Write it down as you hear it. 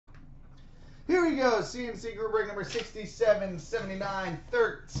we go. CNC group break number 67, 79,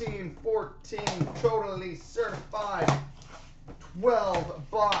 13, 14. Totally certified.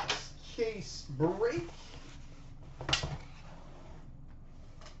 12 box case break.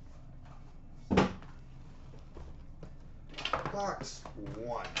 Box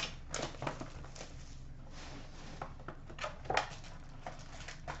 1.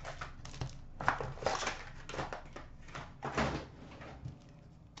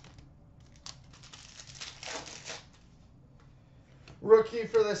 Rookie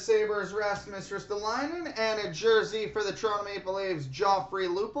for the Sabres, Rasmus Ristolainen, and a jersey for the Toronto Maple Leafs, Joffrey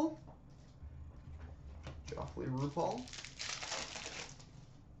Lupul.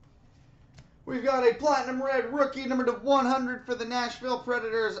 We've got a platinum red rookie number to 100 for the Nashville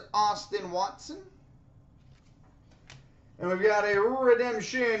Predators, Austin Watson. And we've got a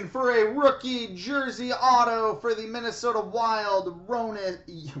redemption for a rookie jersey auto for the Minnesota Wild,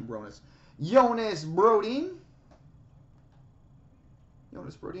 Jonas Brodin.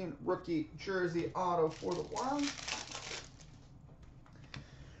 Jonas Brodin, rookie jersey auto for the Wild.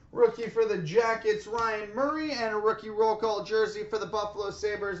 Rookie for the Jackets, Ryan Murray, and a rookie roll call jersey for the Buffalo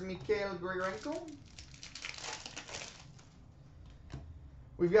Sabres, Mikhail Grigorenko.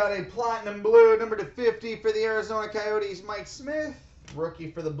 We've got a platinum blue number to 50 for the Arizona Coyotes, Mike Smith. Rookie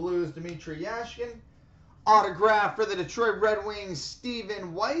for the Blues, Dmitry Yashkin. Autograph for the Detroit Red Wings,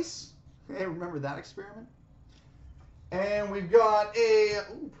 Stephen Weiss. Hey, remember that experiment? And we've got a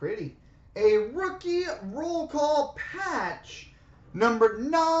rookie roll call patch, number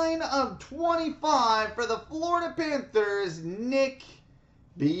 9 of 25 for the Florida Panthers, Nick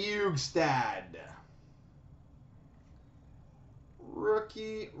Bjugstad.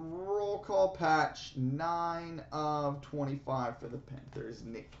 Rookie roll call patch, 9 of 25 for the Panthers,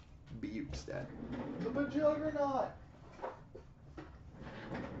 Nick Bjugstad. The juggernaut.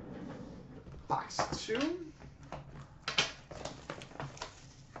 Box 2.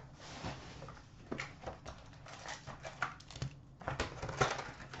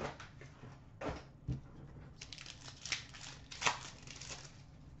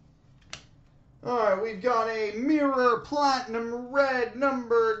 Alright, we've got a mirror platinum red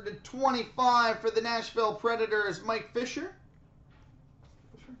numbered 25 for the Nashville Predators, Mike Fisher.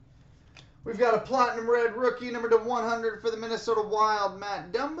 We've got a platinum red rookie number to 100 for the Minnesota Wild,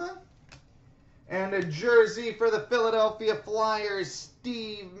 Matt Dumba. And a jersey for the Philadelphia Flyers,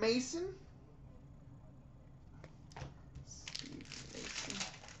 Steve Mason.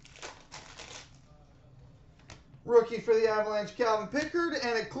 Rookie for the Avalanche, Calvin Pickard,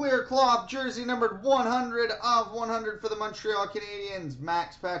 and a clear cloth jersey numbered 100 of 100 for the Montreal Canadiens,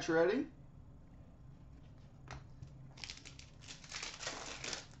 Max Pacioretty.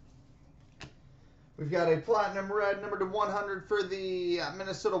 We've got a platinum red numbered to 100 for the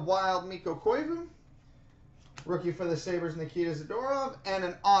Minnesota Wild, Mikko Koivu. Rookie for the Sabres, Nikita Zadorov, and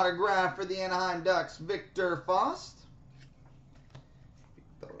an autograph for the Anaheim Ducks, Victor Fost.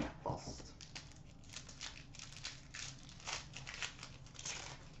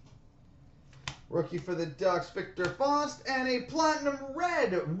 Rookie for the Ducks, Victor Fost, and a platinum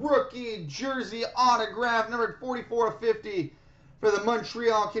red rookie jersey autograph, numbered 44 of 50 for the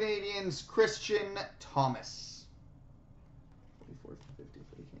Montreal Canadiens, Christian Thomas. 44 of 50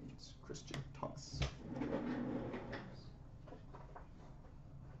 for the Canadiens, Christian Thomas.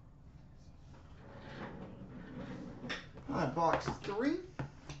 All right, box 3.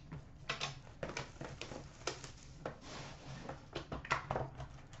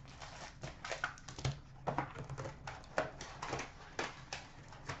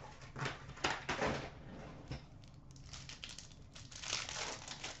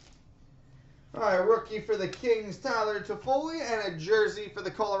 All right, rookie for the Kings, Tyler Toffoli, and a jersey for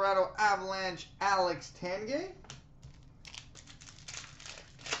the Colorado Avalanche, Alex Tanguay.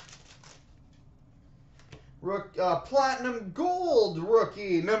 Platinum gold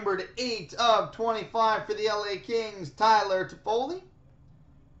rookie, numbered 8 of 25 for the LA Kings, Tyler Toffoli.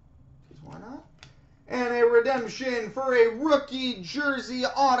 Because why not? And a redemption for a rookie jersey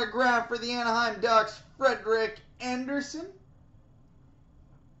autograph for the Anaheim Ducks, Frederik Andersen.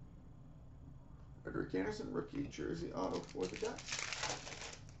 Frederik Andersen, rookie jersey auto for the Ducks.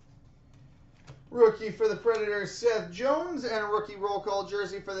 Rookie for the Predators, Seth Jones, and a rookie roll call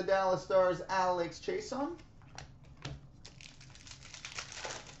jersey for the Dallas Stars, Alex Chason.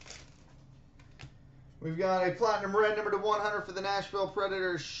 We've got a platinum red number to 100 for the Nashville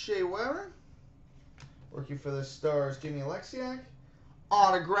Predators, Shea Weber. Rookie for the Stars, Jimmy Alexiak.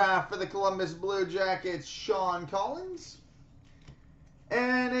 Autograph for the Columbus Blue Jackets, Sean Collins.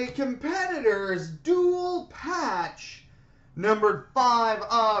 And a competitor's dual patch Numbered 5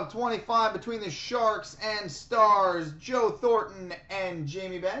 of 25 between the Sharks and Stars, Joe Thornton and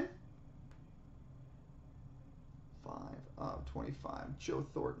Jamie Benn. 5 of 25, Joe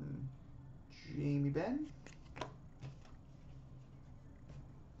Thornton, Jamie Benn.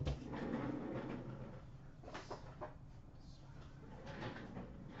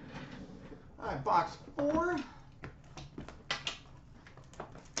 All right, box 4.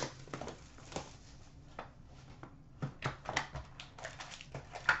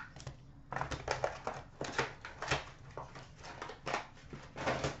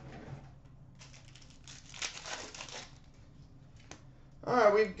 All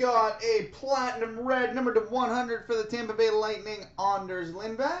right, we've got a platinum red, number /100 for the Tampa Bay Lightning, Anders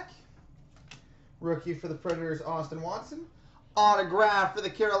Lindback. Rookie for the Predators, Austin Watson. Autograph for the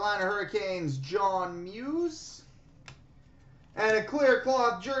Carolina Hurricanes, John Muse. And a clear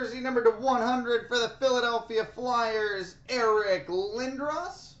cloth jersey, number /100 for the Philadelphia Flyers, Eric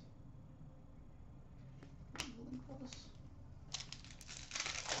Lindros.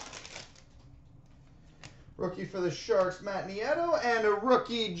 Rookie for the Sharks, Matt Nieto. And a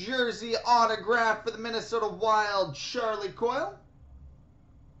rookie jersey autograph for the Minnesota Wild, Charlie Coyle.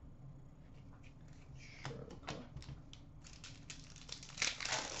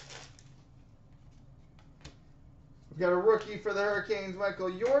 We've got a rookie for the Hurricanes,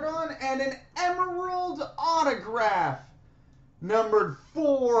 Michael Jordan. And an emerald autograph, numbered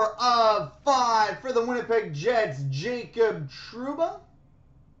 4 of 5 for the Winnipeg Jets, Jacob Trouba.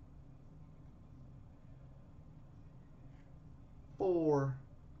 4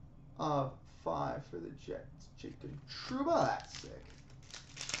 of 5 for the Jets, Jacob Trouba. That's sick.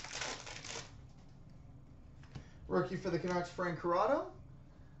 Rookie for the Canucks, Frank Corrado.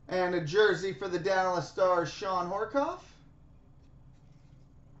 And a jersey for the Dallas Stars, Sean Horkoff.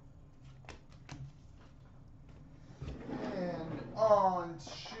 And on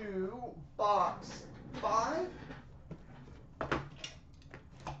to box 5.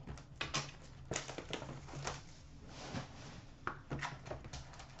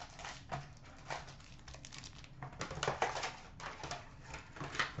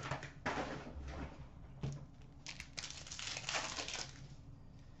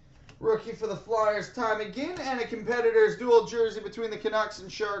 Rookie for the Flyers, Ty McGinn, and a competitor's dual jersey between the Canucks and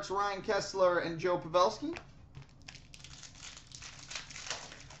Sharks, Ryan Kessler and Joe Pavelski.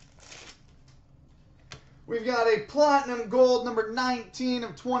 We've got a platinum gold, number 19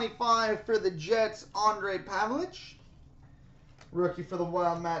 of 25 for the Jets, Andre Pavlich. Rookie for the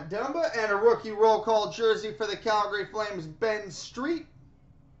Wild, Matt Dumba, and a rookie roll call jersey for the Calgary Flames, Ben Street.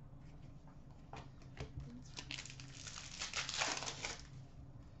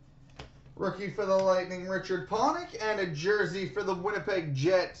 Rookie for the Lightning, Richard Panik, and a jersey for the Winnipeg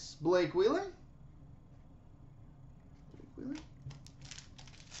Jets, Blake Wheeler.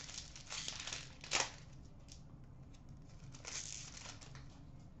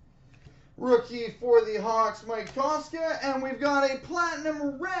 Rookie for the Hawks, Mike Koska, and we've got a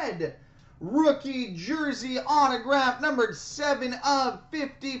platinum red rookie jersey autograph, numbered 7 of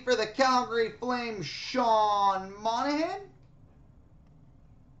 50 for the Calgary Flames, Sean Monahan.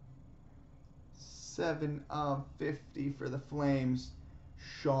 7 of 50 for the Flames,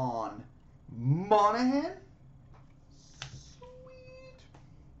 Sean Monahan. Sweet.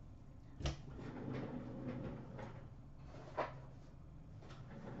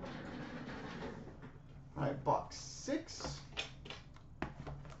 All right, box 6.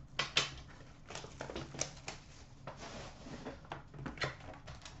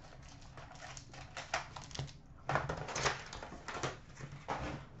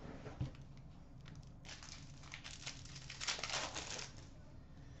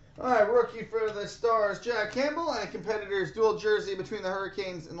 All right, rookie for the Stars, Jack Campbell, and a competitor's dual jersey between the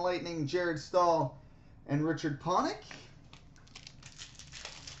Hurricanes and Lightning, Jared Stahl and Richard Panik.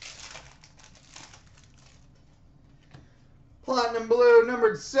 Platinum blue,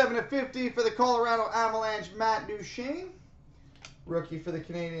 numbered 7 of 50 for the Colorado Avalanche, Matt Duchene. Rookie for the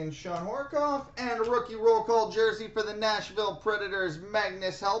Canadiens, Sean Horkoff, and a rookie roll call jersey for the Nashville Predators,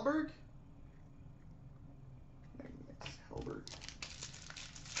 Magnus Hellberg.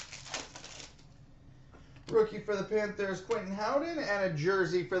 Rookie for the Panthers, Quentin Howden, and a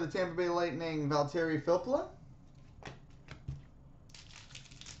jersey for the Tampa Bay Lightning, Valtteri Filppula.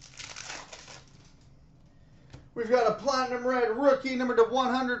 We've got a platinum red rookie, number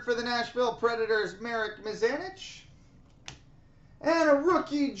 /100 for the Nashville Predators, Marek Mazanich. And a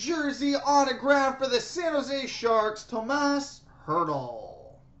rookie jersey autograph for the San Jose Sharks, Tomas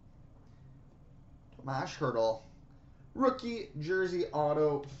Hertl. Tomas Hertl. Rookie jersey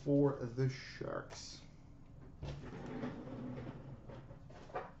auto for the Sharks.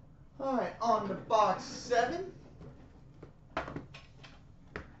 box 7.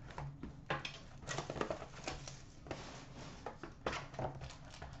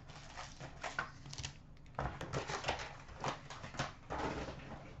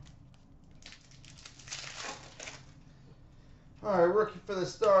 All right, rookie for the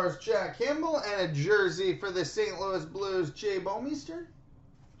Stars, Jack Campbell, and a jersey for the St. Louis Blues, Jay Bouwmeester.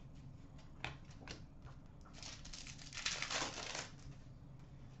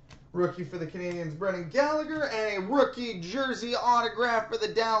 Rookie for the Canadiens, Brendan Gallagher, and a rookie jersey autograph for the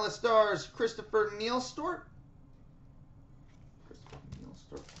Dallas Stars, Christopher Nielstort.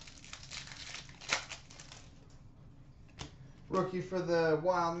 Rookie for the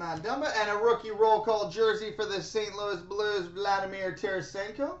Wild, Matt Dumba, and a rookie roll call jersey for the St. Louis Blues, Vladimir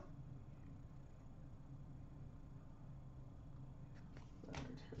Tarasenko.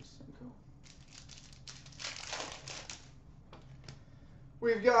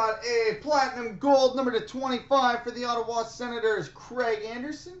 We've got a platinum gold number /25 for the Ottawa Senators, Craig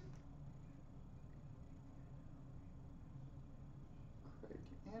Anderson.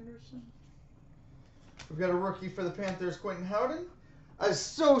 We've got a rookie for the Panthers, Quentin Howden. A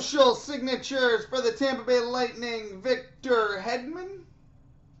social signatures for the Tampa Bay Lightning, Victor Hedman.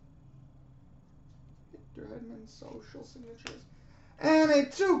 Social signatures. And a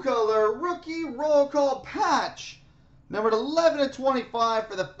 2-color rookie roll call patch, numbered 11/25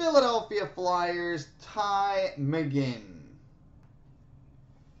 for the Philadelphia Flyers, Ty McGinn.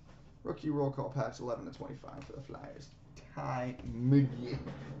 Rookie roll call patch, 11/25 for the Flyers, Ty McGinn.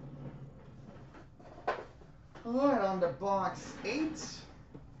 All right, on to box 8.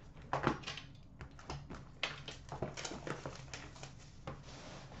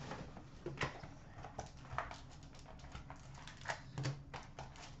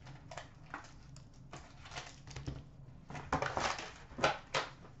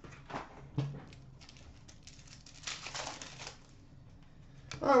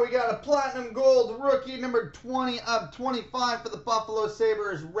 All right, we got a platinum gold rookie number 20/25 for the Buffalo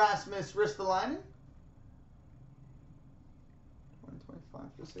Sabres, Rasmus Ristolainen.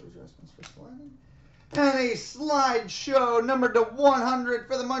 And a slideshow number /100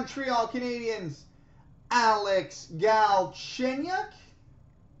 for the Montreal Canadiens, Alex Galchenyuk.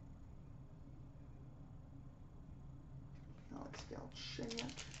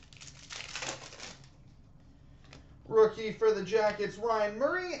 Rookie for the Jackets, Ryan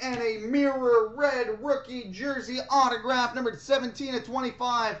Murray, and a mirror red rookie jersey autograph numbered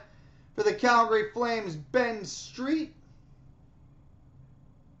 17/25 for the Calgary Flames, Ben Street.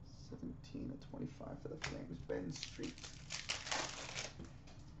 17/25 for the Flames, Ben Street.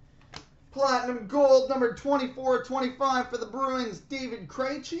 Platinum gold number 24/25 for the Bruins, David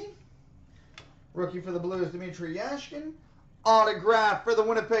Krejci. Rookie for the Blues, Dmitry Yashkin. Autograph for the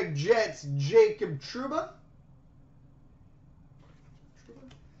Winnipeg Jets, Jacob Trouba.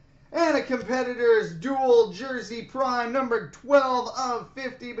 And a competitor's dual jersey prime, number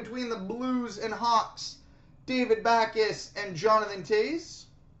 12/50 between the Blues and Hawks, David Backes and Jonathan Toews.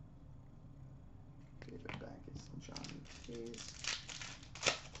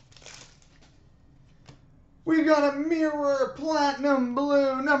 We've got a mirror platinum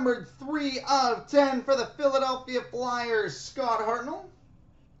blue, numbered 3/10 for the Philadelphia Flyers, Scott Hartnell.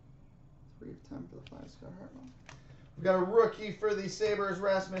 3/10 for the Flyers, Scott Hartnell. We've got a rookie for the Sabres,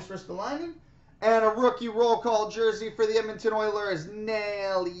 Rasmus Ristolainen. And a rookie roll call jersey for the Edmonton Oilers,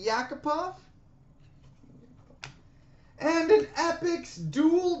 Nail Yakupov. And an Epix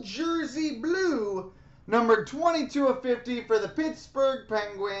dual jersey blue, numbered 22/50 for the Pittsburgh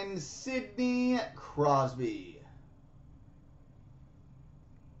Penguins, Sidney Crosby.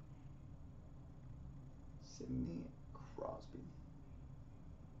 Sidney Crosby.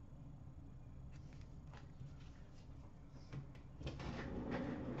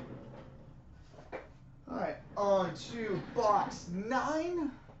 All right, on to box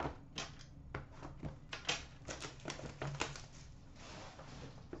 9.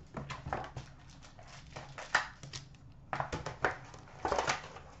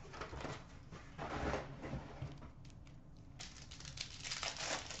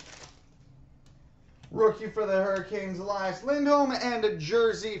 Rookie for the Hurricanes, Elias Lindholm, and a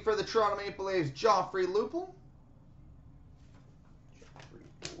jersey for the Toronto Maple Leafs, Joffrey Lupul.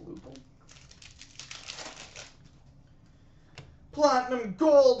 Platinum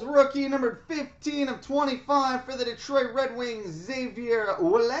gold rookie number 15/25 for the Detroit Red Wings, Xavier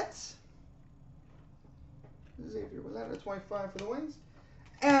Ouellet. /25 for the Wings.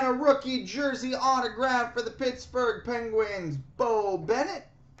 And a rookie jersey autograph for the Pittsburgh Penguins, Bo Bennett.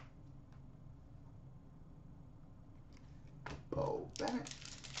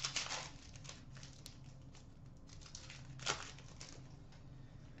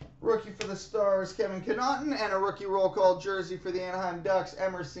 Rookie for the Stars, Kevin Connaughton, and a rookie roll call jersey for the Anaheim Ducks,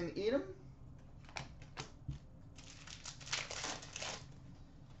 Emerson Edom.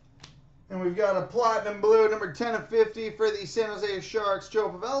 And we've got a platinum blue, number 10 of 50 for the San Jose Sharks, Joe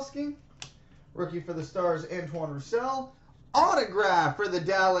Pavelski. Rookie for the Stars, Antoine Roussel. Autograph for the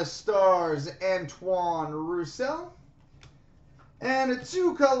Dallas Stars, Antoine Roussel. And a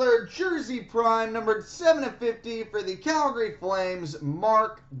two-color jersey prime, numbered 7 of 50 for the Calgary Flames,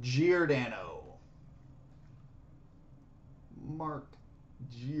 Mark Giordano. Mark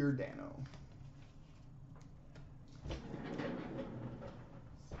Giordano.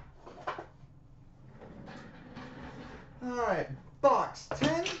 All right, box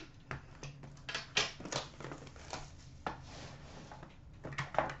 10.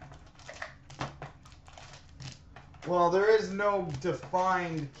 Well, there is no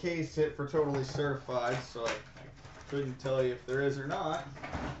defined case hit for Totally Certified, so I couldn't tell you if there is or not,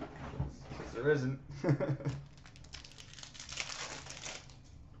 because there isn't.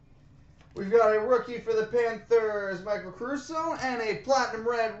 We've got a rookie for the Panthers, Michael Caruso, and a platinum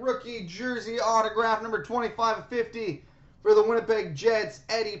red rookie jersey autograph, number 25 of 50 for the Winnipeg Jets,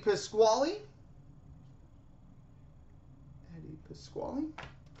 Eddie Pasquale. Eddie Pasquale.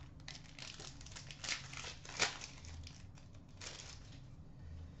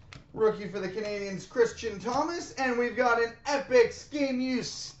 Rookie for the Canadiens, Christian Thomas. And we've got an Epix Game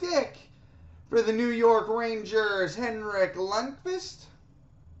Used stick for the New York Rangers, Henrik Lundqvist.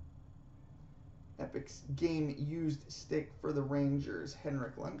 Epix Game Used stick for the Rangers,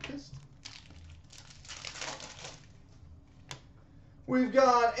 Henrik Lundqvist. We've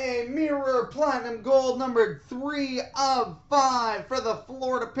got a mirror platinum gold numbered 3 of 5 for the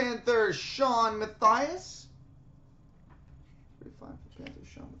Florida Panthers, Sean Mathias. 3 of 5 for Panthers,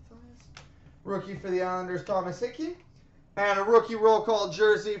 Sean Mathias. Rookie for the Islanders, Thomas Hickey. And a rookie roll call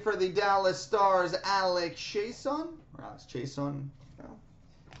jersey for the Dallas Stars, Alex Chiasson.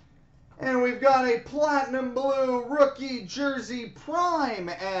 And we've got a platinum blue rookie jersey prime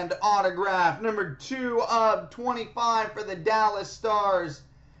and autograph, number 2 of 25 for the Dallas Stars,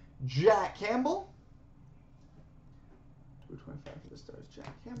 Jack Campbell. 225 for the Stars,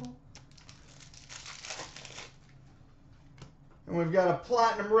 Jack Campbell. And we've got a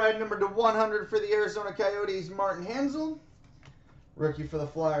platinum red, number 100 for the Arizona Coyotes, Martin Hanzal. Rookie for the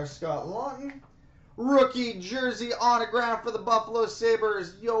Flyers, Scott Lawton. Rookie jersey autograph for the Buffalo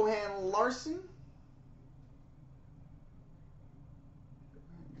Sabres, Johan Larsson.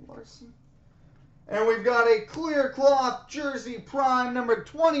 And we've got a clear cloth jersey prime, number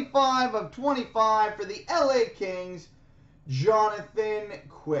 25 of 25 for the LA Kings, Jonathan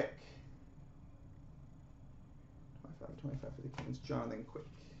Quick. 25 of 25 for the Kings, Jonathan Quick.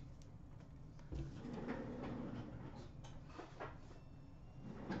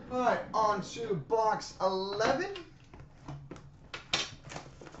 All right, on to box 11.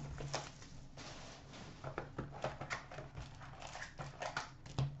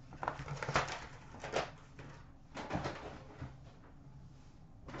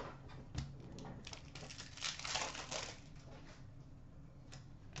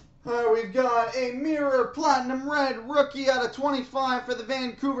 All right, we've got a mirror platinum red rookie out of 25 for the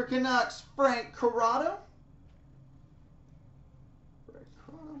Vancouver Canucks, Frank Corrado.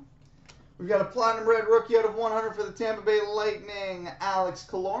 We've got a platinum red rookie out of 100 for the Tampa Bay Lightning, Alex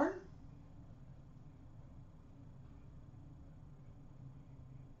Killorn.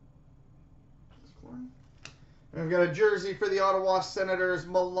 And we've got a jersey for the Ottawa Senators,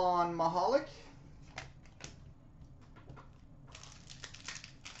 Milan Mahalik.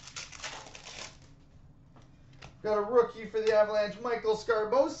 Got a rookie for the Avalanche, Michael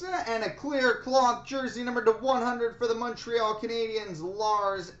Scarbosa, and a clear cloth jersey number 100 for the Montreal Canadiens,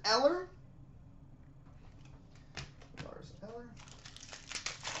 Lars Eller.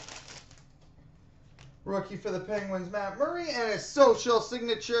 Rookie for the Penguins, Matt Murray, and his social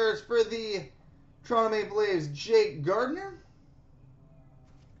signatures for the Toronto Maple Leafs, Jake Gardiner.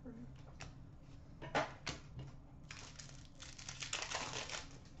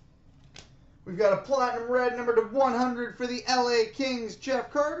 We've got a platinum red number 100 for the LA Kings,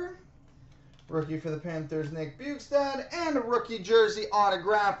 Jeff Carter. Rookie for the Panthers, Nick Bjugstad, and a rookie jersey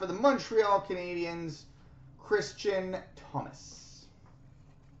autograph for the Montreal Canadiens, Christian Thomas.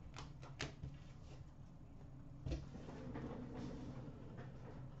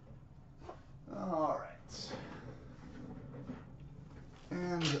 All right.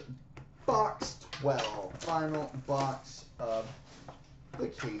 And box 12, final box of the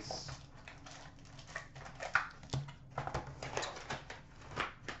case.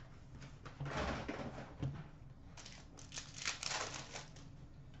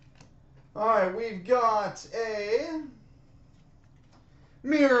 Alright, we've got a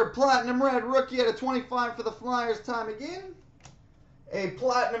Mirror Platinum Red Rookie at a 25 for the Flyers, time again. A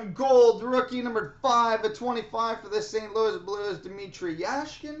Platinum Gold Rookie number 5 at 25 for the St. Louis Blues, Dmitry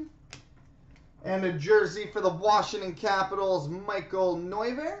Yashkin. And a jersey for the Washington Capitals, Michael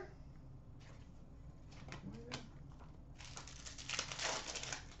Neuver.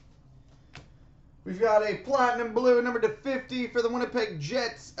 We've got a Platinum Blue number /50 for the Winnipeg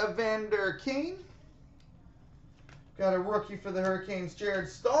Jets, Evander Kane. Got a rookie for the Hurricanes, Jared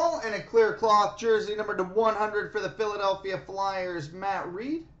Stahl. And a clear cloth jersey number /100 for the Philadelphia Flyers, Matt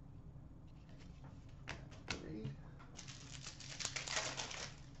Reed.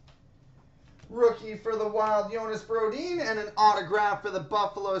 Rookie for the Wild, Jonas Brodin. And an autograph for the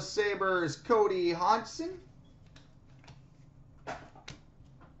Buffalo Sabres, Cody Hodgson.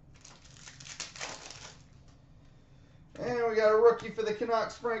 And we got a rookie for the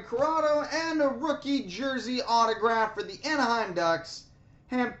Canucks, Frank Corrado, and a rookie jersey autograph for the Anaheim Ducks,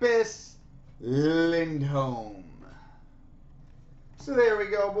 Hampus Lindholm. So there we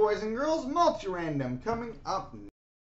go, boys and girls. Multi-random coming up next.